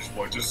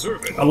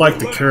 I like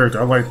the character.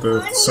 I like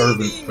the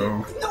servant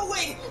though. No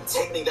way.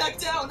 Take me back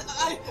down.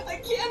 I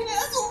can't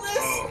handle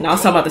this. No, I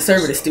was talking about the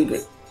servant is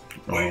stupid.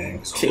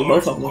 Shit,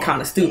 both of them are kind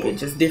of stupid,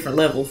 just different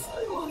levels.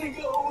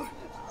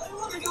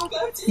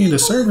 Yeah, the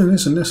servant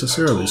isn't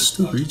necessarily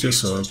stupid. He's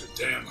just a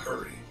damn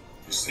hurry.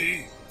 You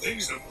see,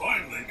 things have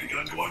finally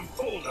begun to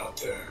unfold out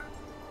there.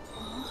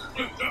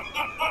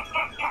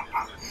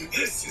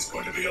 This is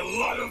going to be a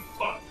lot of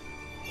fun.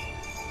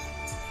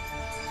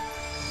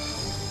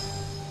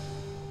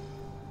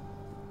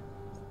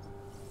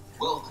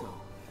 Welcome.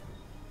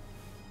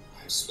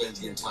 I've spent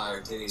the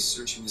entire day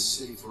searching the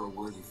city for a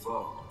worthy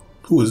foe.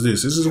 Who is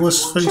this? This is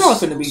what's face?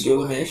 Charles gonna be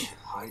Gilgamesh.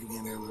 Hiding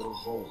in their little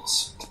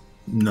holes.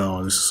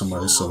 No, this is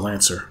somebody. It's a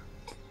lancer.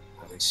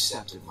 I've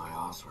accepted my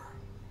offer.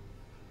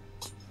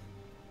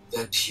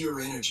 That pure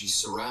energy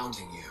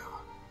surrounding you.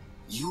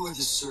 You are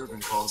the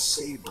servant called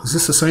Saber. Is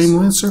this the same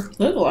lancer?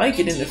 Look like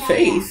it in the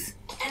face.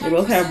 They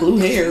both have blue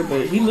hair,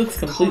 but he looks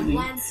completely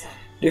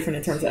different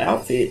in terms of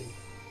outfit.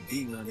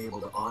 Being unable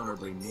to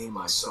honorably name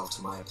myself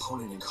to my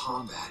opponent in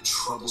combat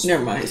troubles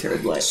Never mind, his hair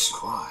is black.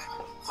 Describe.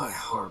 I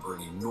harbor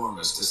an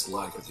enormous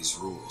dislike of these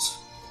rules.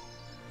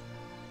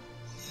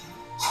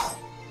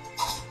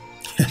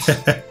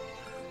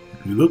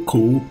 You look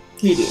cool.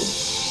 He do.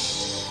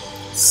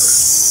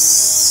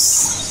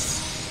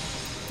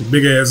 The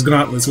big ass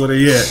gauntlets, where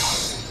they at?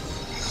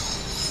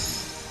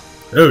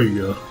 There we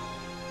go.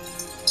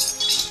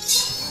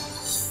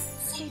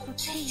 Saber,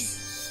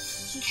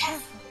 please. Be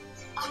careful.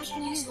 I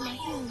can use my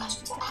healing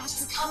magic to act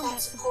as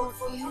combat support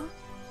for you.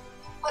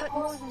 But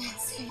more than that,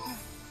 Saber.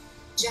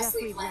 Just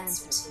leave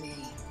Lancer to me.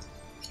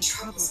 It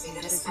troubles me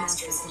that his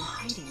master is in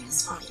hiding and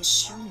has not yet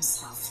shown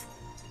himself.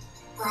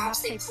 Perhaps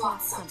they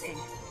plot something.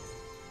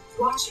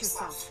 Watch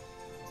yourself.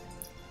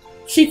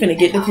 She finna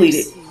get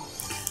depleted.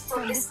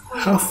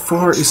 How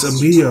far is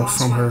Amiya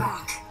from her?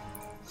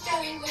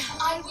 Very well,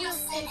 I will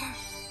save her.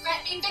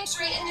 Grant me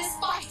victory in this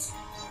fight.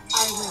 I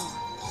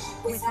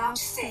will, without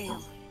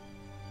fail.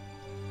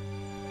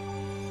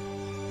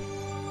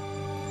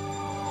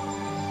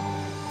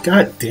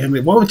 God damn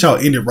it! Why would y'all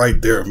end it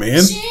right there,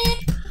 man?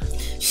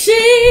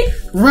 She.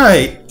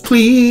 Right,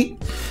 please.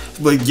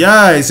 But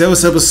guys, that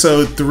was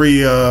episode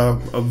 3.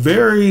 A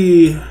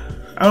very,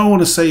 I don't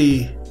want to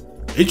say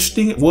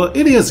interesting. Well,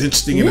 it is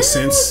interesting in a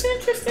sense. It's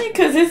interesting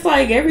because it's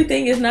like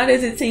everything is not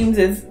as it seems.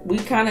 As we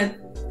kind of,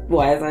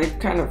 well, as I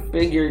kind of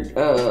figured,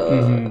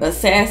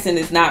 Assassin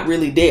is not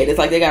really dead. It's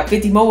like they got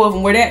 50 more of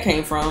them. Where that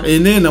came from?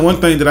 And then the one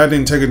thing that I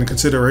didn't take into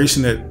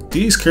consideration, that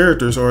these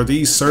characters or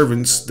these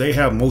servants, they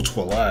have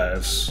multiple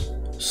lives.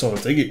 So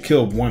if they get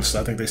killed once,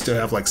 I think they still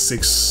have like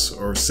 6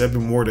 or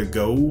 7 more to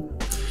go.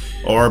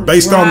 Or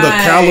based on the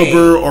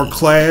caliber or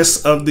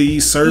class of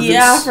these servants.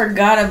 Yeah, I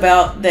forgot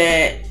about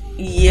that.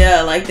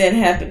 Yeah, like that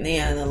happened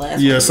in the last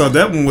one. Yeah, so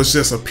that one was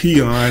just a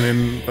peon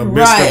and a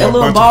right, a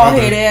little bald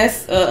head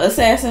ass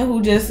assassin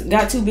who just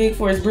got too big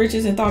for his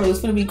britches and thought it was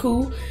gonna be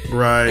cool.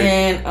 Right.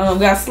 And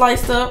got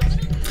sliced up.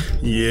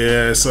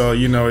 Yeah, so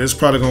you know, it's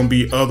probably gonna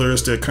be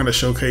others that kind of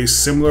showcase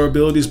similar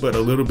abilities, but a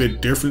little bit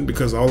different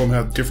because all of them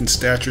have different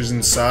statures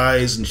and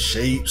size and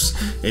shapes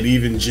and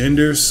even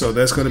genders. So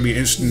that's gonna be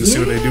interesting to see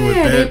what they do with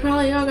that. They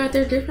probably all got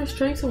their different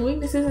strengths and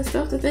weaknesses and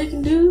stuff that they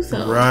can do.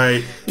 So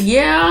right.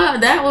 Yeah,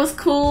 that was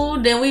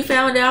cool. Then we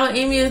found out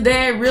Emiya's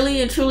dad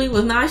really and truly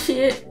was not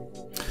shit.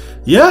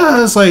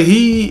 Yeah, it's like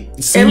he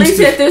at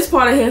least at this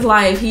part of his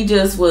life, he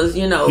just was,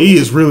 you know. He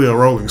is really a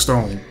Rolling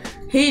Stone.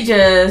 He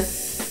just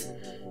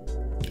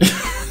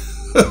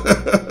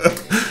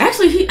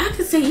actually, I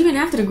could say even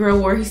after the Girl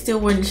War, he still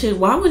wasn't shit.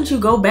 Why wouldn't you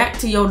go back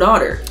to your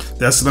daughter?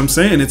 That's what I'm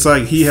saying. It's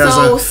like he has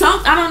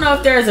I don't know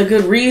if there's a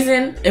good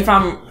reason. If I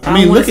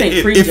mean, look at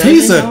if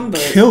he's a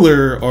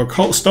killer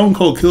or stone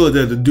cold killer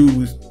that the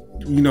dude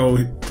you know,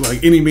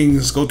 like any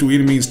means, go through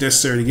any means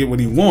necessary to get what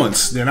he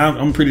wants, then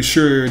I'm pretty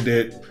sure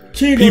that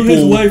cheating on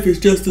his wife is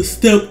just a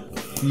step.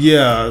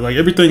 Yeah, like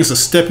everything is a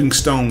stepping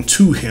stone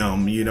to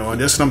him, you know, and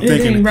that's what I'm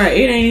thinking. Right,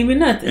 it ain't even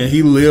nothing. And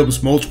he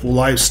lives multiple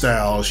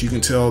lifestyles. You can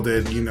tell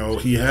that, you know,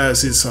 he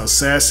has his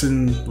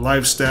assassin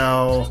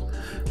lifestyle,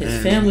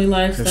 his family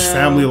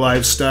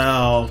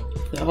lifestyle,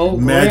 the whole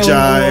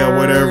Magi or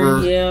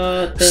whatever.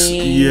 Yeah,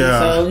 thing. Yeah.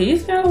 So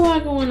he's got a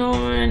lot going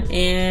on,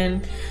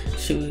 and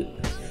shoot,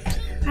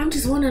 I'm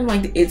just wondering,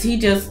 like, does he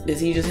just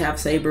have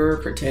Saber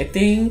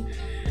protecting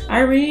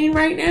Irene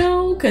right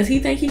now because he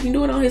think he can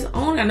do it on his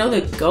own? I know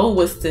the goal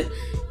was to,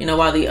 you know,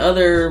 while the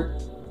other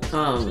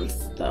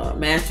the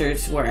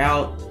masters were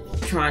out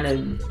trying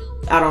to,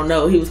 I don't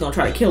know, he was gonna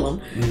try to kill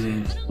him.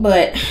 Mm-hmm.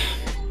 But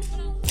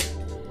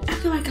I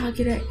feel like I'll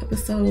get that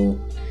episode.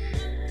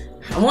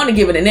 I want to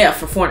give it an F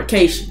for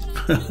fornication,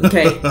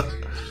 okay?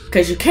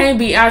 Because you can't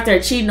be out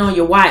there cheating on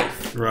your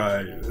wife,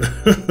 right?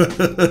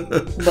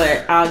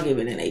 But I'll give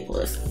it an A+.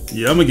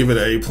 Yeah, I'm gonna give it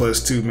an A+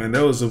 too, man.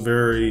 That was a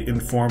very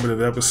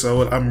informative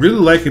episode. I'm really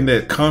liking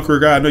that Conqueror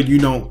guy. I know you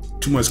don't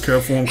too much care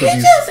for him because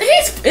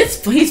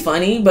he's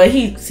funny, but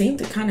he seemed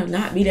to kind of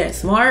not be that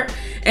smart.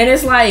 And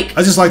it's like,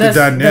 I just like the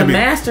dynamic. The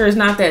master is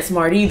not that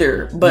smart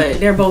either, but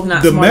they're both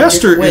not. The smart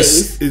master in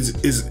ways.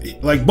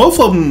 is like, both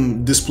of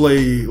them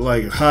display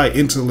like high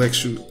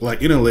intellectual,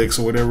 like intellects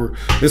or whatever.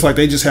 It's like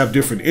they just have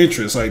different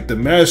interests. Like the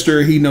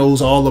master, he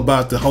knows all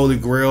about the Holy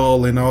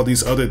Grail and all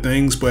these other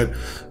things, but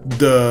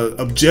the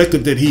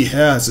objective that he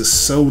has is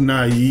so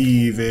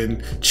naive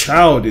and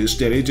childish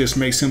that it just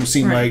makes him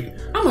seem like,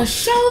 I'm gonna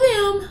show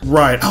them.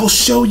 Right, I'll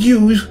show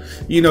you.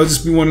 You know,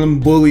 just be one of them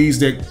bullies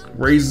that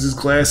raises his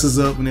glasses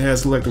up and it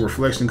has like the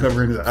reflection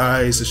covering his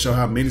eyes to show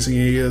how menacing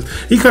he is.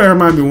 He kind of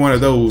reminds me of one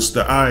of those,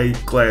 the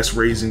eyeglass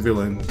raising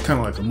villain, kind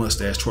of like a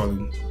mustache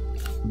twirling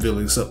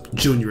villain, up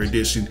Junior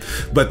Edition.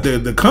 But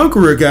the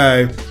Conqueror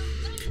guy,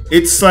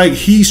 it's like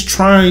he's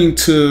trying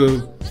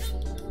to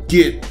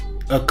get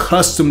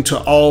accustomed to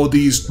all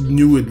these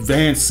new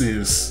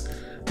advances,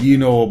 you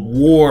know, of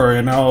war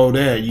and all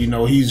that. You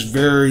know, he's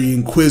very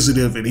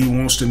inquisitive and he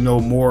wants to know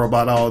more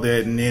about all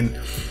that. And then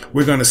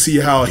we're going to see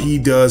how he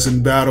does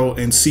in battle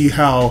and see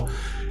how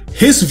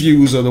his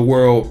views of the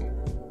world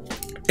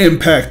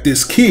impact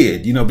this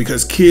kid, you know,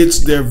 because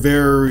kids, they're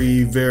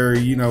very, very,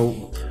 you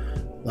know,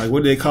 like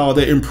what do they call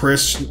that,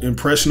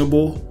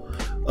 impressionable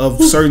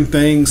of certain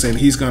things, and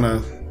he's going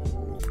to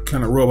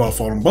kind of rub off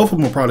on them. Both of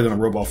them are probably going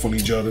to rub off on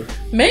each other.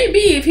 Maybe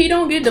if he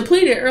don't get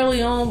depleted early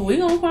on, we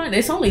gonna find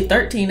it's only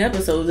 13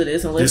 episodes of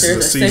this, unless there's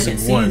a second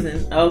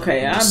season.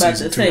 Okay, I'm about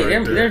to say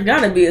there's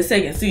got to be a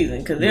second season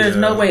because there's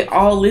no way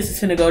all this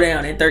is gonna go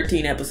down in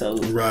 13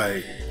 episodes.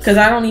 Right. Because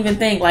I don't even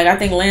think, like, I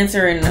think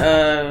Lancer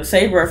and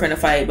Saber are finna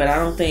fight, but I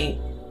don't think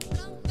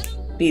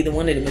either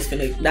one of them is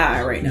finna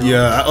die right now.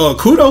 Yeah.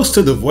 Kudos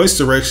to the voice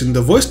direction.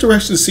 The voice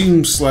direction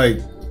seems like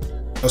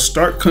a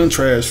stark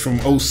contrast from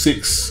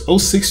 06.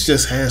 06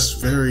 just has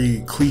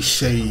very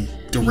cliche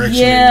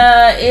direction.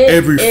 Yeah,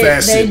 every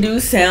facet. They do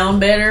sound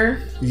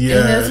better in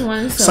this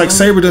one. So. It's like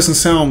Saber doesn't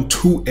sound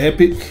too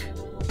epic.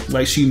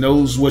 Like she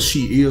knows what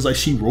she is. Like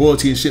she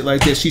royalty and shit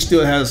like that. She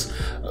still has,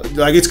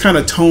 like, it's kind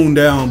of toned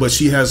down, but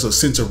she has a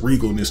sense of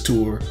regalness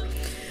to her.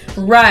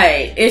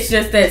 Right. It's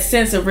just that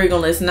sense of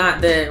regalness,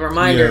 not the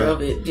reminder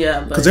of it.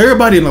 Yeah. Because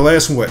everybody in the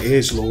last one were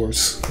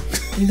edgelords.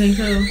 You think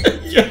so?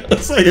 Yeah,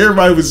 it's like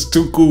everybody was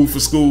too cool for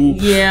school.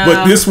 Yeah.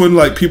 But this one,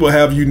 like, people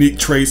have unique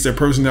traits. Their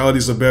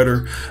personalities are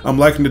better. I'm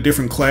liking the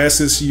different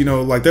classes. You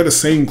know, like, they're the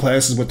same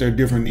classes, but they're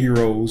different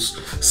heroes.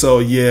 So,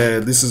 yeah,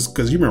 this is...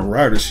 Because you remember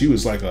Ryder, she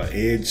was like a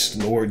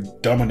edgelord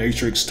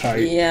dominatrix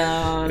type.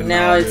 Yeah,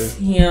 now it's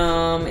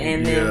him.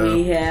 And then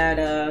we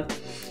had...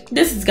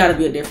 This has got to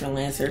be a different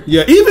Lancer.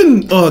 Yeah,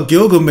 even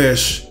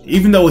Gilgamesh,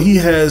 even though he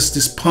has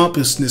this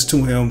pompousness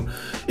to him,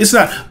 it's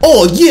not,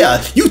 oh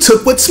yeah, you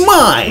took what's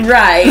mine.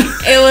 Right.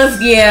 It was,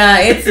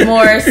 it's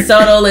more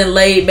subtle and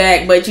laid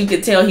back, but you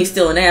could tell he's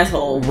still an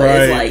asshole. But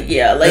right. It's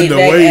like, laid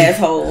back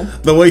asshole.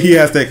 The way he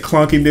has that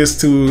clunkiness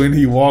to, and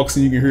he walks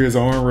and you can hear his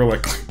arm roll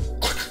like...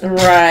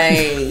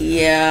 Right.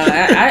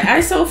 Yeah.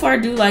 I so far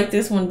do like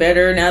this one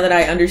better now that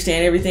I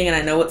understand everything and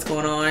I know what's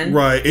going on.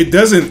 Right. It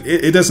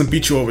doesn't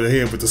beat you over the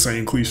head with the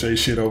same cliche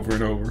shit over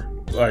and over.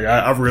 Like,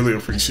 I really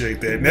appreciate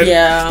that. And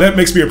that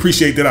makes me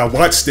appreciate that I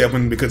watched that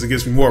one because it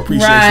gives me more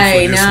appreciation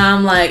for this now one.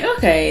 I'm like,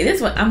 okay,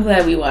 this one, I'm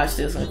glad we watched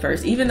this one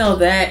first. Even though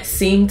that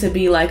seemed to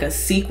be like a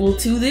sequel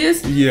to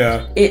this.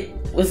 Yeah. It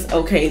was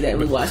okay that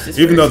we watched this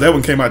even though that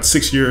one came out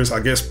 6 years, I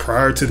guess,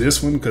 prior to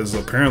this one, because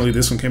apparently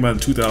this one came out in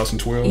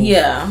 2012.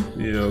 Yeah.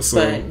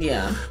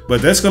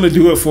 But that's going to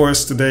do it for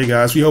us today,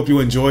 guys. We hope you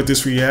enjoyed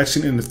this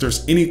reaction, and if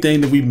there's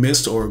anything that we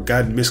missed or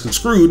gotten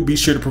misconstrued, be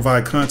sure to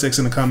provide context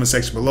in the comment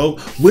section below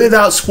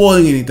without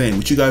spoiling anything,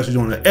 which you guys are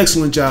doing an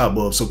excellent job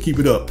of, so keep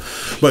it up.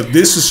 But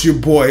this is your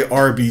boy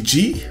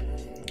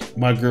RBG,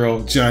 my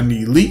girl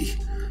Johnny Lee.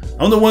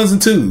 On the ones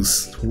and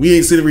twos, we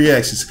ain't see the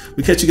reactions.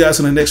 We catch you guys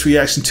on the next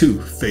reaction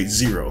to Fate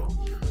Zero.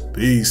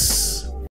 Peace.